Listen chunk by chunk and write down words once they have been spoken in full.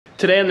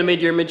Today on the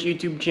Mid-Year Mitch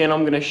YouTube channel,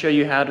 I'm going to show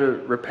you how to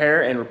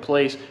repair and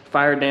replace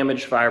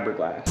fire-damaged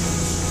fiberglass.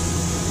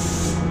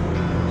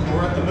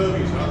 We're at the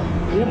movies,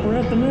 huh? Yep, we're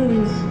at the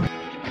movies.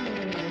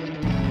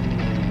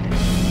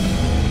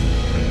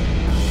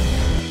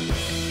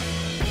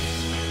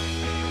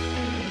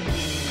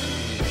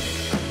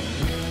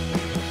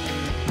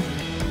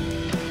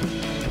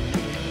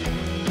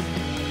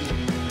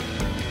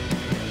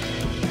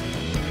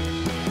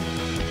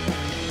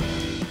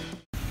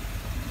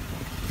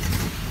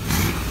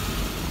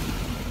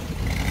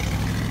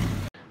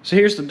 So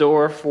here's the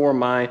door for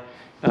my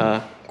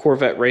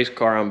Corvette race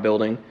car I'm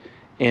building,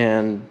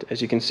 and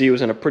as you can see, it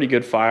was in a pretty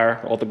good fire.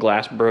 All the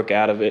glass broke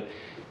out of it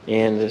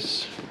and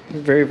it's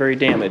very, very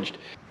damaged.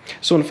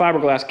 So when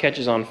fiberglass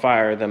catches on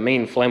fire, the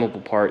main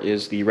flammable part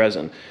is the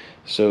resin.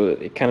 So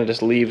it kind of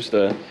just leaves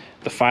the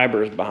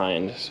fibers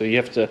behind. So you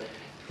have to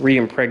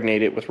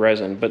re-impregnate it with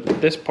resin, but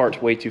this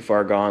part's way too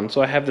far gone.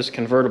 So I have this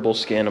convertible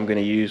skin I'm going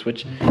to use,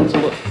 which is a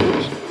little...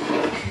 Oops.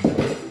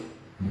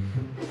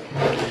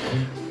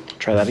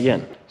 Try that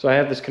again. So I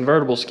have this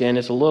convertible skin.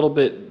 It's a little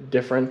bit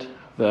different.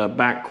 The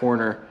back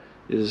corner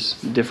is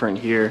different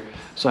here.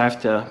 So I have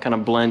to kind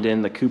of blend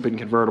in the coupe and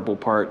convertible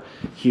part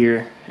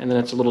here, and then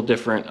it's a little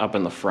different up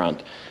in the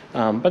front.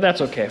 But that's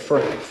okay.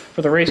 For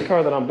the race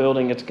car that I'm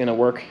building, it's gonna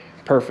work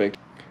perfect.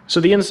 So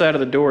the inside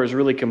of the door is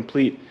really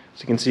complete.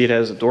 As you can see, it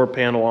has a door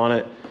panel on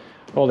it.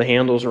 All the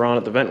handles are on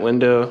it. The vent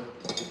window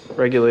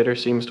regulator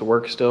seems to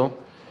work still,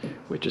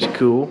 which is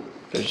cool.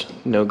 There's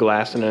no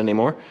glass in it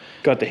anymore.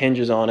 Got the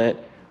hinges on it.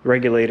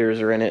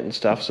 Regulators are in it and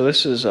stuff. So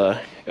this is a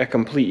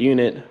complete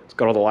unit. It's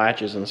got all the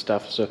latches and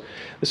stuff. So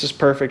this is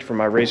perfect for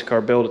my race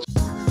car build.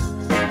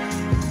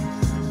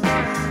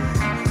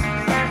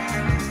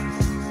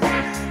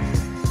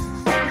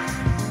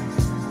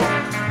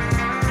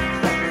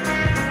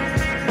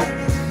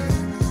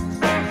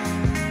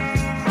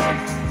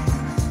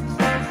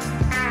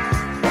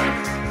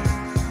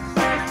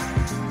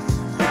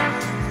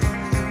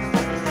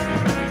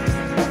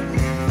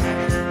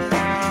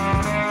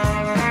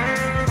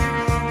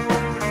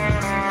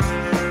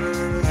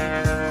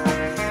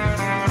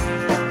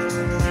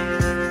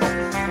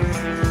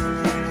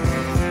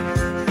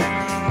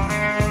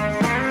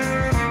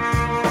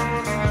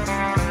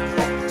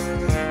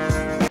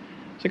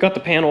 So I got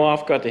the panel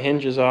off, got the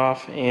hinges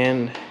off,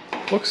 and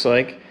looks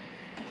like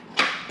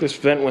this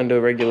vent window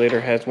regulator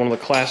has one of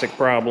the classic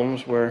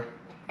problems where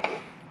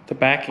the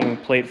backing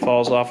plate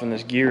falls off and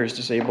this gear is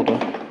just able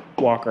to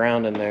walk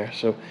around in there.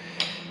 So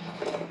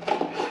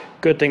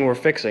good thing we're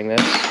fixing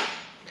this.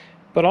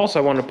 But also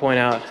I want to point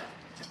out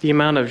the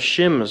amount of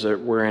shims that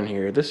were in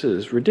here. This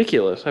is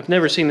ridiculous. I've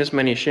never seen this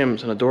many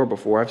shims in a door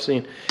before. I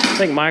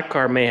think my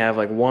car may have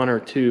like one or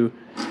two,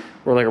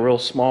 or like a real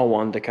small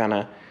one to kind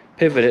of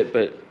pivot it,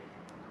 but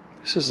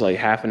this is like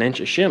 ½ an inch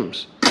of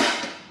shims.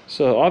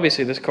 So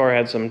obviously this car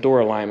had some door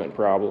alignment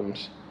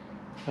problems,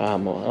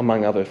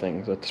 among other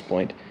things at this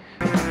point.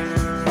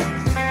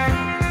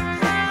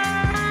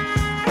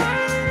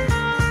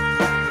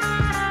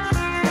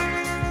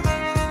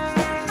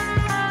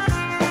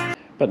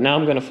 But now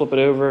I'm going to flip it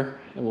over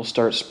and we'll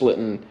start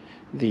splitting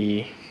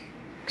the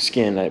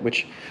skin,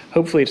 which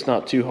hopefully it's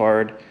not too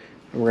hard.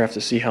 We're going to have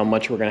to see how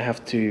much we're going to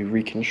have to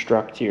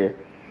reconstruct here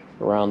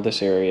around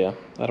this area.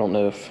 I don't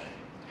know if...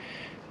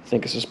 I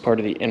think this is part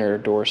of the inner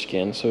door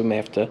skin, so we may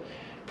have to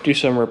do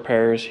some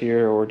repairs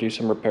here or do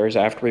some repairs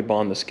after we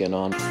bond the skin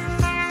on.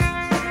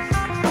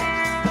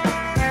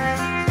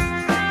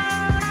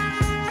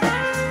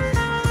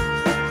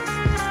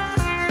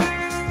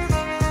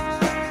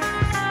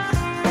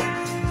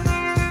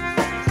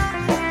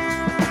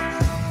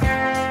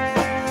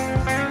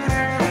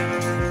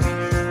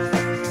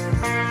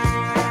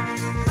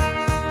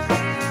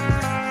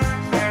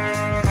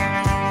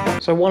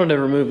 So I wanted to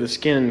remove the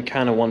skin in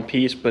kind of one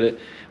piece, but it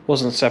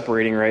wasn't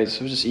separating right, so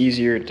it was just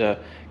easier to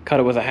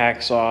cut it with a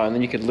hacksaw, and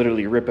then you could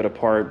literally rip it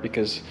apart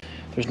because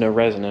there's no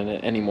resin in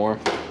it anymore.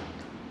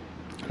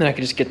 And then I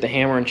could just get the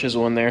hammer and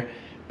chisel in there,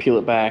 peel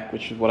it back,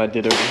 which is what I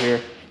did over here.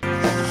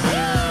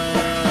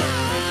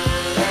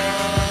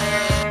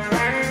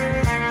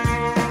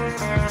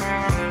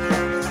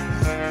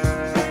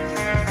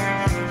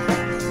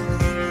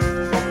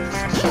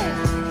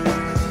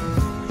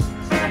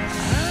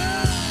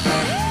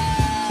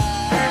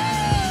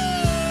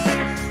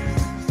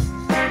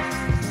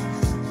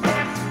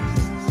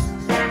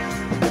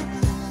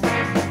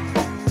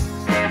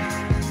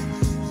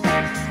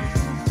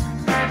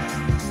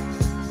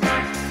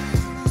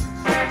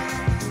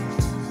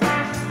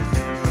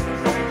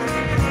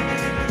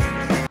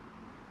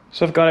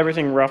 So I've got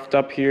everything roughed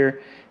up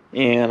here,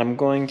 and I'm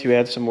going to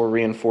add some more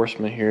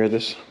reinforcement here.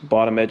 This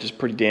bottom edge is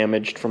pretty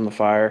damaged from the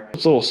fire.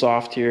 It's a little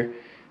soft here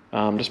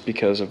just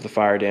because of the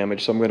fire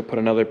damage, so I'm going to put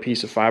another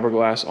piece of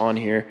fiberglass on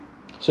here.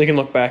 So you can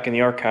look back in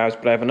the archives,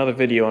 but I have another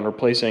video on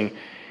replacing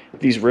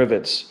these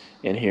rivets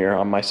in here.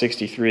 On my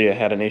 63 I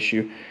had an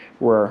issue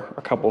where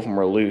a couple of them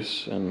were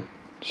loose, and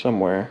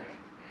somewhere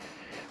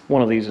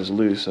one of these is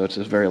loose, so it's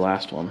this very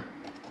last one.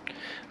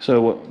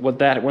 So when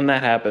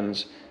that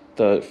happens,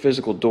 the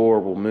physical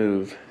door will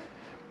move,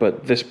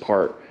 but this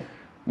part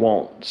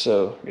won't.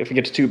 So if it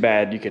gets too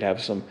bad, you could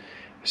have some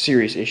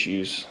serious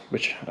issues,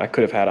 which I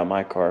could have had on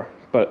my car.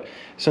 But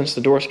since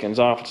the door skin's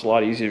off, it's a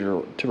lot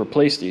easier to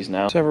replace these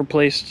now. So I've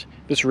replaced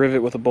this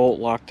rivet with a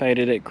bolt,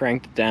 Loctited it,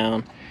 cranked it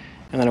down,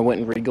 and then I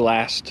went and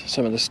reglassed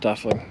some of this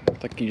stuff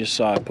like you just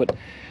saw. I put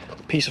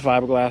a piece of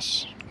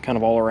fiberglass kind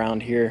of all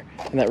around here,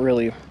 and that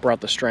really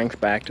brought the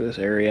strength back to this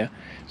area.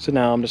 So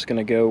now I'm just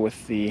going to go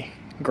with the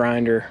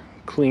grinder,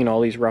 clean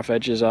all these rough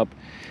edges up,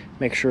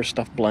 make sure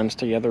stuff blends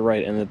together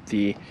right, and that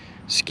the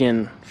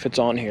skin fits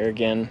on here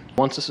again.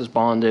 Once this is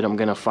bonded, I'm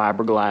going to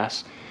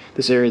fiberglass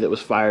this area that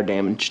was fire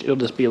damaged. It'll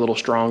just be a little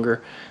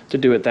stronger to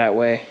do it that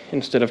way,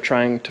 instead of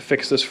trying to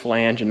fix this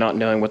flange and not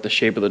knowing what the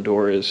shape of the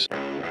door is.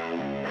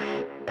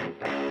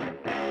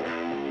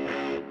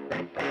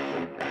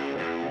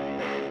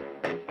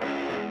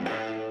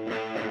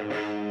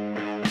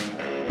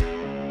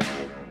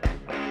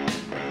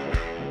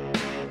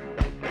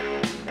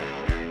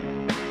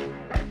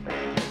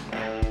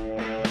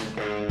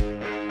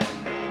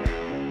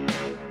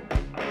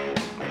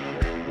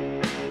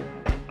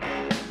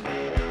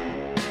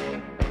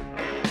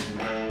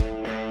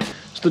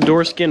 The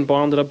door skin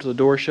bonded up to the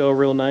door shell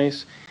real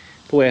nice.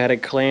 The way I had it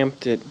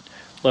clamped, it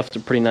left a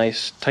pretty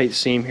nice tight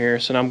seam here.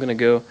 So now I'm going to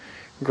go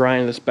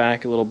grind this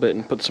back a little bit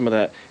and put some of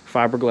that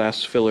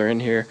fiberglass filler in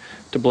here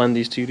to blend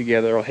these two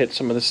together. I'll hit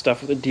some of this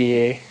stuff with a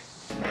DA.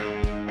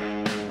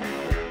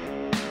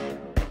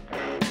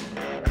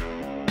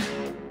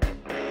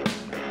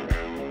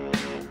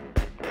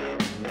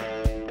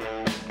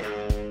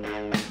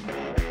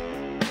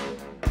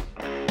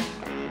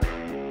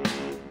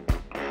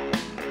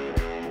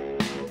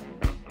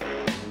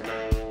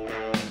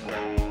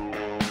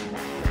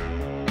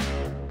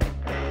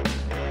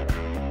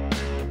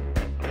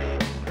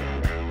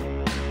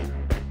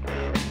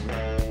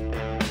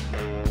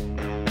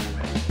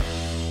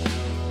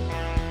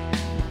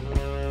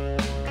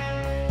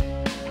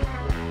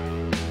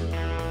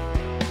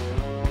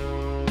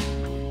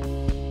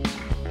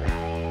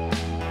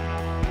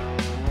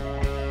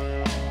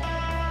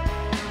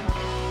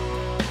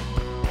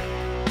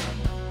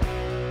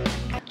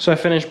 So I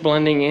finished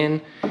blending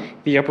in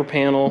the upper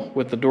panel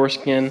with the door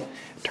skin.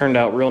 It turned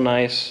out real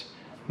nice.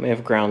 May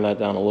have ground that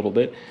down a little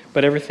bit,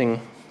 but everything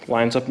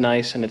lines up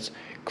nice, and it's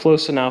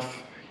close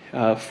enough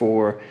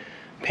for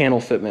panel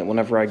fitment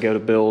whenever I go to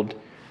build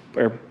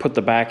or put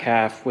the back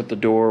half with the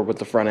door with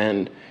the front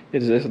end.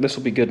 This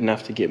will be good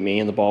enough to get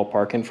me in the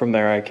ballpark, and from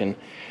there I can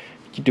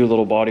do a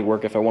little body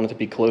work if I want it to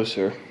be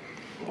closer.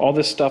 All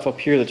this stuff up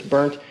here that's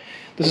burnt,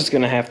 this is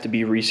going to have to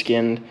be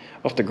reskinned.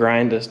 I'll have to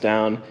grind this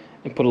down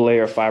and put a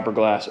layer of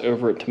fiberglass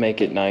over it to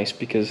make it nice,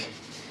 because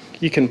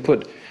you can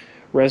put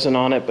resin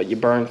on it, but you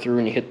burn through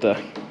and you hit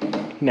the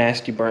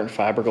nasty burnt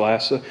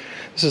fiberglass. So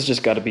this has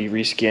just got to be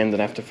reskinned, and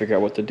I have to figure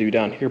out what to do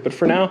down here. But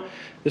for now,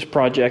 this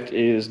project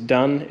is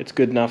done. It's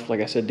good enough,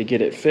 like I said, to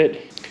get it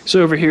fit.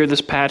 So over here,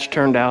 this patch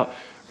turned out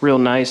real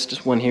nice.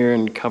 Just went here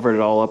and covered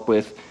it all up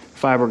with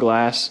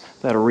fiberglass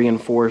that'll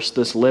reinforce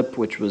this lip,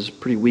 which was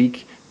pretty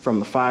weak from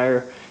the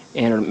fire,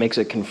 and it makes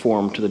it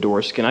conform to the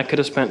door skin. I could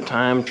have spent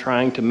time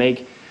trying to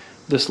make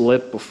this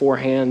lip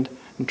beforehand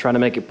and trying to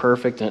make it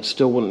perfect, and it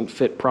still wouldn't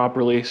fit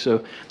properly.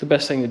 So the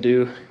best thing to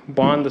do,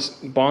 bond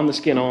the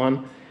skin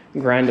on,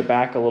 grind it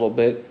back a little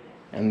bit,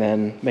 and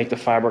then make the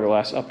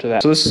fiberglass up to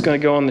that. So this is going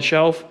to go on the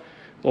shelf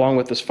along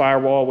with this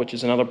firewall, which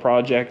is another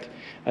project.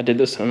 I did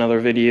this in another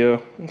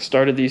video.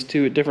 Started these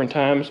two at different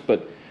times,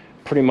 but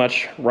pretty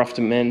much roughed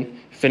them in,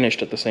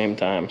 finished at the same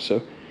time.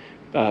 So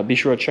be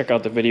sure to check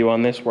out the video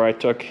on this, where I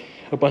took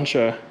a bunch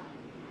of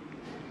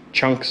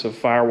chunks of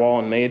firewall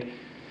and made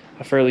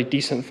a fairly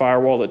decent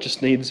firewall that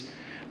just needs a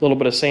little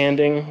bit of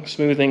sanding,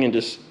 smoothing, and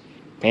just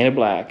painted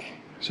black.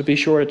 So be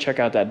sure to check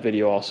out that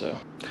video also.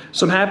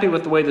 So I'm happy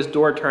with the way this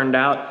door turned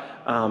out.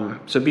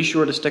 So be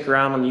sure to stick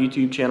around on the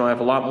YouTube channel. I have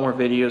a lot more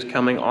videos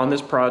coming on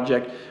this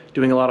project,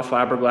 doing a lot of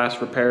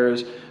fiberglass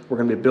repairs. We're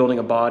going to be building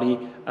a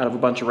body out of a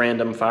bunch of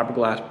random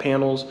fiberglass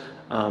panels,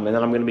 and then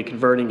I'm going to be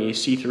converting a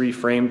C3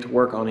 frame to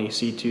work on a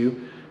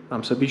C2.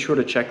 So be sure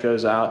to check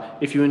those out.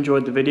 If you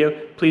enjoyed the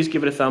video, please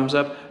give it a thumbs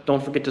up.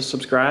 Don't forget to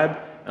subscribe,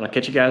 and I'll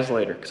catch you guys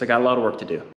later, because I got a lot of work to do.